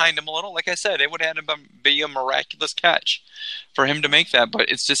was behind him a little. Like I said, it would have had to be a miraculous catch for him to make that. But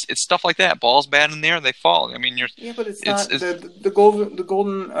it's stuff like that. Ball's bad in there, they fall. I mean, but it's not the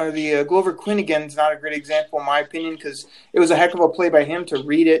Glover Quinn again is not a great example in my opinion because it was a heck of a play by him to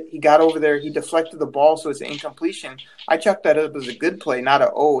read it. He got over there, he deflected the ball, so it's an incompletion. I chalked that up as a good play, not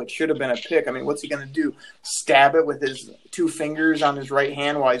it should have been a pick. I mean, what's he going to do? Stab it with his two fingers on his right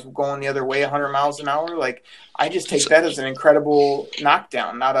hand while he's going the other way 100 miles an hour? Like, I just take that as an incredible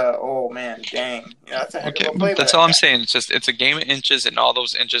knockdown, not oh man, dang. You know, that's a heck of a play. That's all I'm saying. It's a game of inches, and all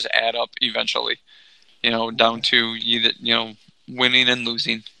those inches add up eventually. You know, down to either winning and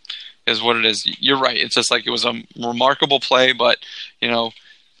losing is what it is. You're right. It's just like it was a remarkable play, but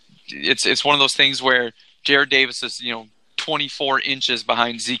it's one of those things where Jared Davis is 24 inches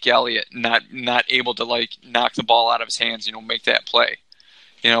behind Zeke Elliott, not able to like knock the ball out of his hands, make that play.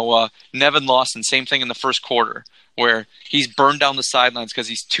 Nevin Lawson, same thing in the first quarter, where he's burned down the sidelines because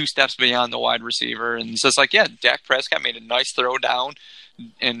he's 2 steps beyond the wide receiver, and it's just like, yeah, Dak Prescott made a nice throw down,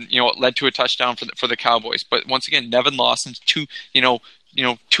 and it led to a touchdown for the Cowboys. But once again, Nevin Lawson's 2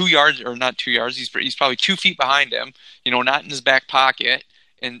 yards, or not 2 yards, he's probably 2 feet behind him, not in his back pocket,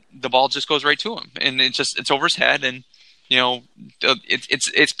 and the ball just goes right to him, and it's over his head, and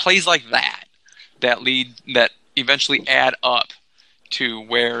it's plays like that lead that eventually add up to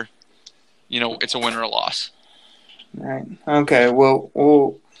where it's a win or a loss. Right. Okay.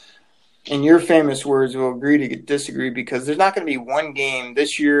 Well, in your famous words, we'll agree to disagree, because there's not going to be one game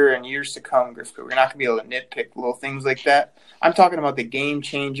this year and years to come, Griff. We're not going to be able to nitpick little things like that. I'm talking about the game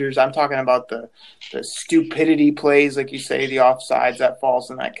changers. I'm talking about the stupidity plays, like you say, the offsides, that falls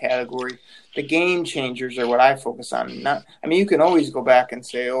in that category. The game changers are what I focus on. You can always go back and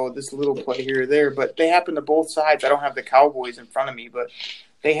say, oh, this little play here or there, but they happen to both sides. I don't have the Cowboys in front of me, but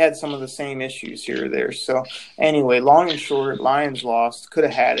they had some of the same issues here or there. So anyway, long and short, Lions lost. Could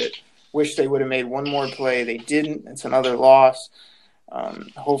have had it. Wish they would have made one more play. They didn't. It's another loss.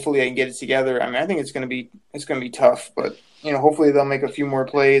 Hopefully they can get it together. I think it's going to be tough, but hopefully they'll make a few more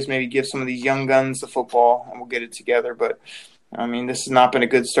plays, maybe give some of these young guns the football, and we'll get it together. But this has not been a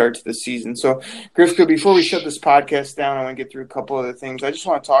good start to the season. So, Griff, before we shut this podcast down, I want to get through a couple other things. I just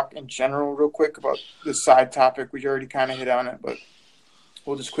want to talk in general real quick about this side topic. We already kind of hit on it, but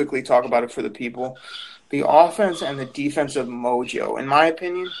we'll just quickly talk about it for the people. The offense and the defensive mojo. In my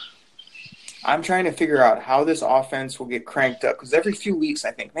opinion, I'm trying to figure out how this offense will get cranked up, because every few weeks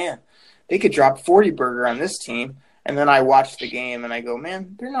I think, man, they could drop 40 burger on this team. And then I watch the game and I go,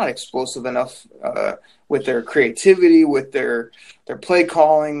 man, they're not explosive enough with their creativity, with their play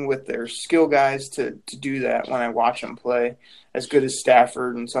calling, with their skill guys to do that when I watch them play. As good as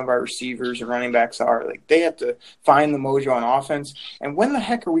Stafford and some of our receivers and running backs are, like, they have to find the mojo on offense. And when the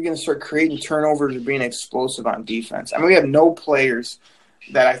heck are we going to start creating turnovers or being explosive on defense? We have no players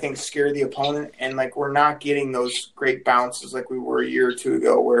that I think scare the opponent, and we're not getting those great bounces like we were a year or two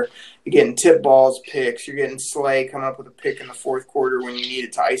ago, where you're getting tip balls, picks, you're getting Slay coming up with a pick in the fourth quarter when you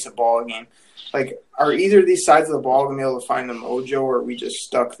needed to ice a ball game. Are either of these sides of the ball going to be able to find the mojo, or are we just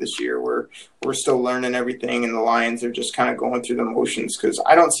stuck this year where we're still learning everything and the Lions are just kind of going through the motions? Because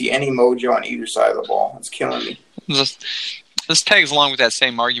I don't see any mojo on either side of the ball. It's killing me. This tags along with that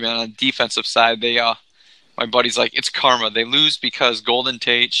same argument on the defensive side. My buddy's like, it's karma. They lose because Golden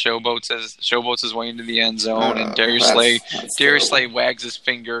Tate showboats his way into the end zone, and Darius Slay wags his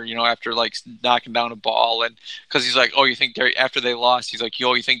finger, after knocking down a ball, and because he's like, oh, you think after they lost, he's like,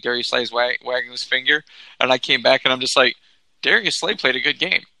 yo, you think Darius Slay is wagging his finger? And I came back and I'm just like, Darius Slay played a good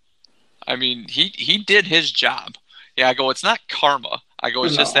game. He did his job. Yeah, I go, it's not karma. I go,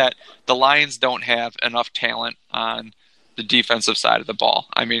 it's just that the Lions don't have enough talent on the defensive side of the ball.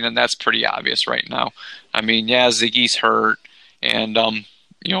 And that's pretty obvious right now. Ziggy's hurt, and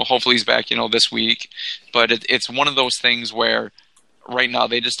hopefully he's back, this week. But it's one of those things where right now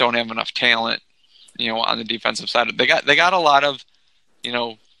they just don't have enough talent, on the defensive side. They got a lot of,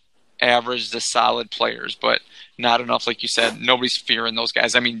 average to solid players, but not enough, like you said. Nobody's fearing those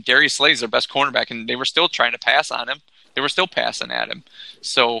guys. Darius Slay's their best cornerback, and they were still trying to pass on him. They were still passing at him.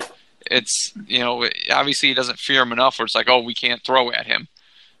 So it's, obviously he doesn't fear him enough where it's like, oh, we can't throw at him.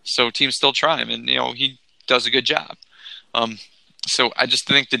 So teams still try him, and, he does a good job. So I just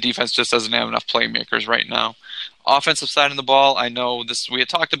think the defense just doesn't have enough playmakers right now. Offensive side of the ball, I know this. We had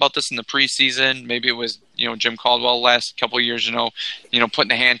talked about this in the preseason. Maybe it was, Jim Caldwell last couple of years, putting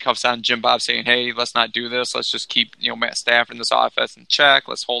the handcuffs on Jim Bob, saying, hey, let's not do this. Let's just keep, Matt Stafford in this offense in check.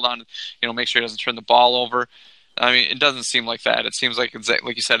 Let's hold on, make sure he doesn't turn the ball over. It doesn't seem like that. It seems like you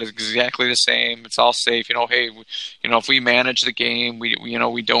said, it's exactly the same. It's all safe. Hey, if we manage the game,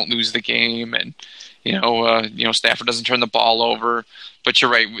 we don't lose the game, and Stafford doesn't turn the ball over. But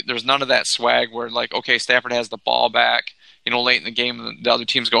you're right. There's none of that swag where, okay, Stafford has the ball back, late in the game, and the other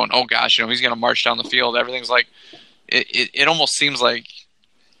team's going, oh gosh, he's going to march down the field. Everything's like, it almost seems like,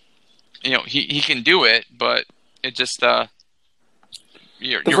 he can do it, but it just,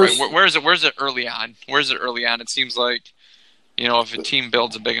 you're right. Where's it early on? It seems like, if a team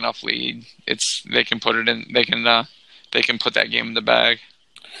builds a big enough lead, they can put it in. They can put that game in the bag.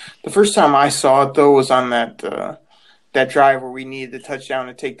 The first time I saw it, though, was on that drive where we needed the touchdown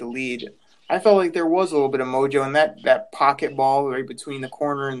to take the lead. I felt like there was a little bit of mojo in that pocket ball right between the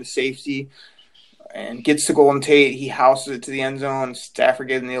corner and the safety. and gets to Golden Tate. He houses it to the end zone. Stafford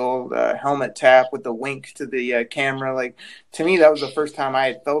gave him the old helmet tap with the wink to the camera. Like, to me, that was the first time I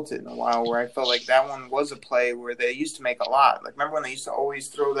had felt it in a while, where I felt like that one was a play where they used to make a lot. Like, remember when they used to always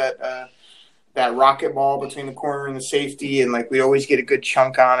throw that rocket ball between the corner and the safety, and like we always get a good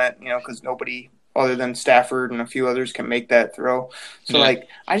chunk on it, because nobody other than Stafford and a few others can make that throw. So like,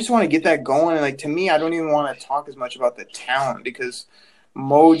 I just want to get that going. And like, to me, I don't even want to talk as much about the talent, because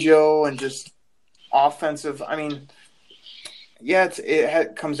mojo and just offensive, I mean, yeah,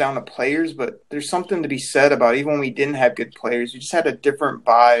 it comes down to players, but there's something to be said about even when we didn't have good players, we just had a different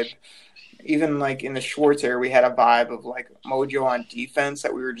vibe. Even like in the Schwartz era, we had a vibe of like mojo on defense,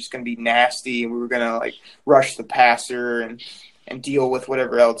 that we were just going to be nasty and we were going to like rush the passer and deal with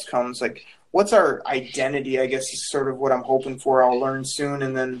whatever else comes. Like, what's our identity, I guess, is sort of what I'm hoping for. I'll learn soon.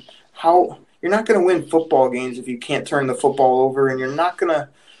 And then how you're not going to win football games if you can't turn the football over, and you're not going to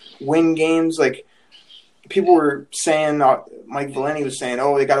win games. Like, people were saying, Mike Valenti was saying,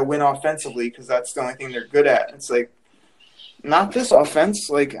 oh, they got to win offensively because that's the only thing they're good at. It's like, not this offense.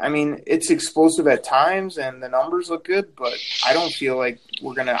 Like, I mean, it's explosive at times and the numbers look good, but I don't feel like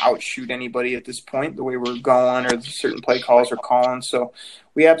we're going to outshoot anybody at this point, the way we're going or certain play calls we're calling. So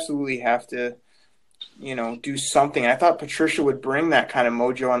we absolutely have to, do something. I thought Patricia would bring that kind of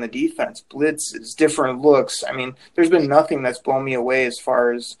mojo on the defense. Blitzes, different looks. I mean, there's been nothing that's blown me away as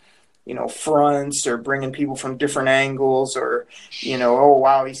far as, fronts or bringing people from different angles or, oh,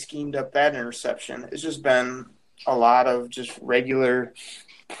 wow, he schemed up that interception. It's just been a lot of just regular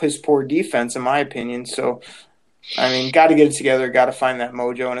piss poor defense, in my opinion. So, I mean, got to get it together, got to find that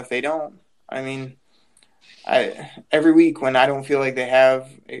mojo. And if they don't, I mean, every week when I don't feel like they have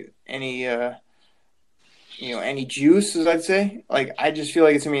any juice, as I'd say, like, I just feel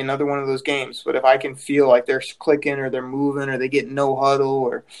like it's going to be another one of those games. But if I can feel like they're clicking or they're moving or they get no huddle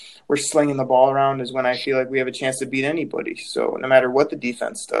or we're slinging the ball around, is when I feel like we have a chance to beat anybody. So no matter what the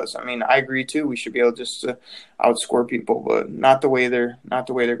defense does, I mean, I agree too. We should be able just to outscore people, but not the way they're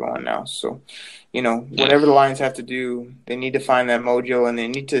going now. So, whatever the Lions have to do, they need to find that mojo and they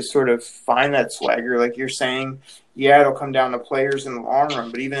need to sort of find that swagger. Like you're saying, yeah, it'll come down to players in the long run,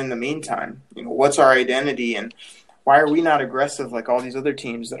 but even in the meantime, what's our identity and why are we not aggressive like all these other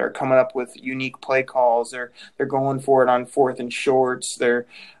teams that are coming up with unique play calls? They're going for it on 4th and shorts. They're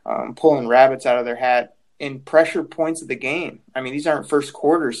pulling rabbits out of their hat in pressure points of the game. I mean, these aren't first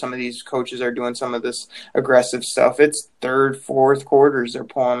quarters. Some of these coaches are doing some of this aggressive stuff. It's 3rd, 4th quarters. They're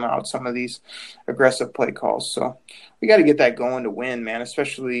pulling out some of these aggressive play calls. So we got to get that going to win, man,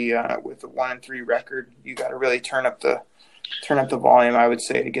 especially with a 1-3 record. You got to really turn up the volume, I would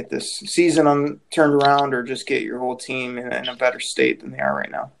say, to get this season turned around or just get your whole team in a better state than they are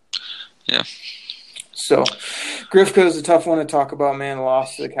right now. Yeah. So Grifka is a tough one to talk about, man.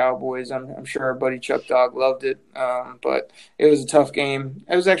 Lost to the Cowboys. I'm sure our buddy Chuck Dog loved it, but it was a tough game.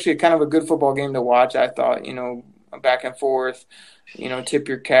 It was actually kind of a good football game to watch, I thought, back and forth, tip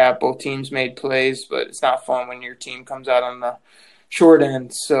your cap. Both teams made plays, but it's not fun when your team comes out on the short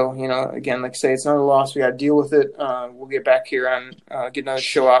end. So, again, like I say, it's another loss. We got to deal with it. We'll get back here get another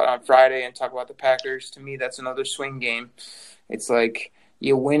show out on Friday and talk about the Packers. To me, that's another swing game. It's like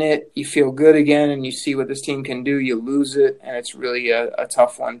you win it, you feel good again, and you see what this team can do. You lose it, and it's really a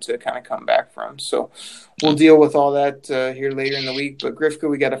tough one to kind of come back from. So we'll deal with all that here later in the week. But Grifka,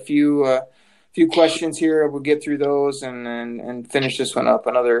 we got a few questions here. We'll get through those and finish this one up.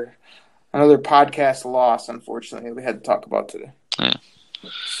 Another podcast loss, unfortunately, we had to talk about today. Yeah.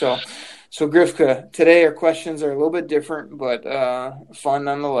 So Grifka, today our questions are a little bit different, but fun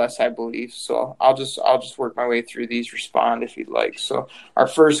nonetheless, I believe. So I'll just work my way through these. Respond if you'd like. So our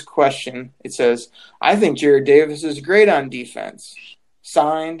first question, it says, I think Jared Davis is great on defense.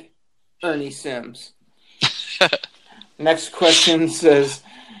 Signed, Ernie Sims. Next question says,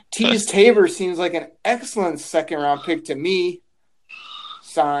 Tease Tabor seems like an excellent second-round pick to me.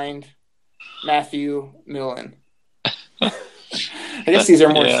 Signed, Matthew Millen. I guess these are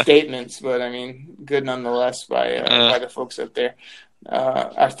more statements, but I mean, good nonetheless by the folks up there.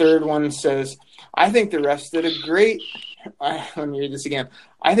 Our third one says, I think the refs did a great – let me read this again.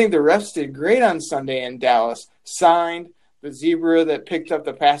 I think the refs did great on Sunday in Dallas. Signed, the zebra that picked up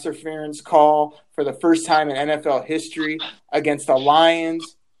the pass interference call for the first time in NFL history against the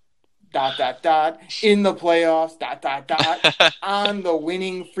Lions, ... in the playoffs, ... on the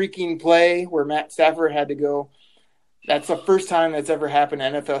winning freaking play where Matt Stafford had to go. That's the first time that's ever happened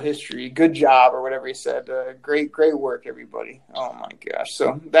in NFL history. Good job, or whatever he said. Great work, everybody. Oh, my gosh.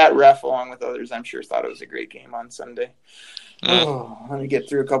 So that ref, along with others, I'm sure thought it was a great game on Sunday. Let me get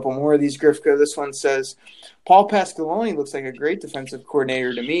through a couple more of these, Grifka. This one says, Paul Pasqualoni looks like a great defensive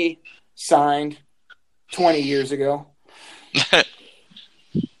coordinator to me. Signed, 20 years ago.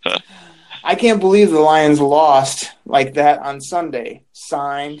 I can't believe the Lions lost like that on Sunday.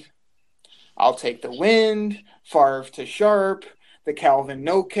 Signed, I'll take the wind, Favre to Sharp, the Calvin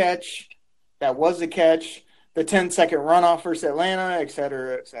no catch, that was a catch, the 10-second runoff versus Atlanta, et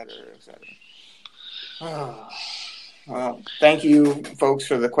cetera, et cetera, et cetera. Well, thank you, folks,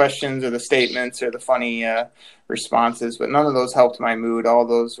 for the questions or the statements or the funny responses, but none of those helped my mood. All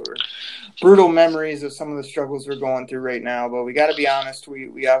those were brutal memories of some of the struggles we're going through right now. But we got to be honest.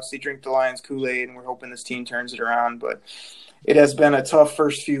 We obviously drink the Lions Kool-Aid, and we're hoping this team turns it around. But it has been a tough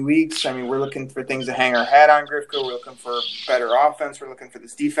first few weeks. I mean, we're looking for things to hang our hat on, Grifka. We're looking for better offense. We're looking for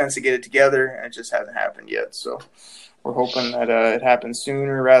this defense to get it together, and it just hasn't happened yet. So we're hoping that it happens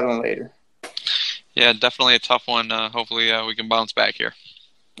sooner rather than later. Yeah, definitely a tough one. Hopefully we can bounce back here.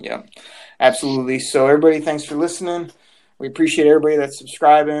 Yeah, absolutely. So everybody, thanks for listening. We appreciate everybody that's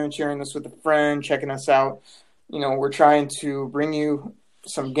subscribing, sharing this with a friend, checking us out. You know, we're trying to bring you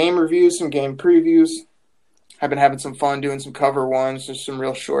some game reviews, some game previews. I've been having some fun doing some cover ones, just some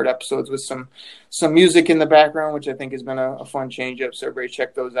real short episodes with some music in the background, which I think has been a fun change up. So everybody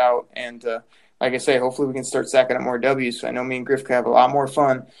check those out. And like I say, hopefully we can start stacking up more W's. So I know me and Griff can have a lot more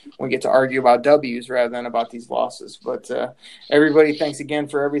fun when we get to argue about W's rather than about these losses. But everybody, thanks again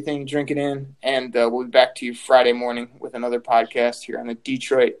for everything. Drink it in. And we'll be back to you Friday morning with another podcast here on the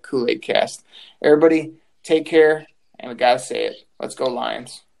Detroit Kool-Aid Cast. Everybody, take care. And we got to say it. Let's go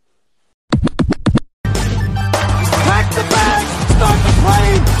Lions. Pack the bag, start the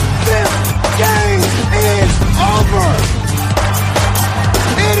plane. This game is over.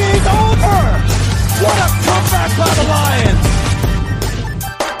 It is over. What a comeback by the Lions!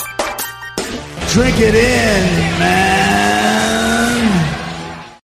 Drink it in, man.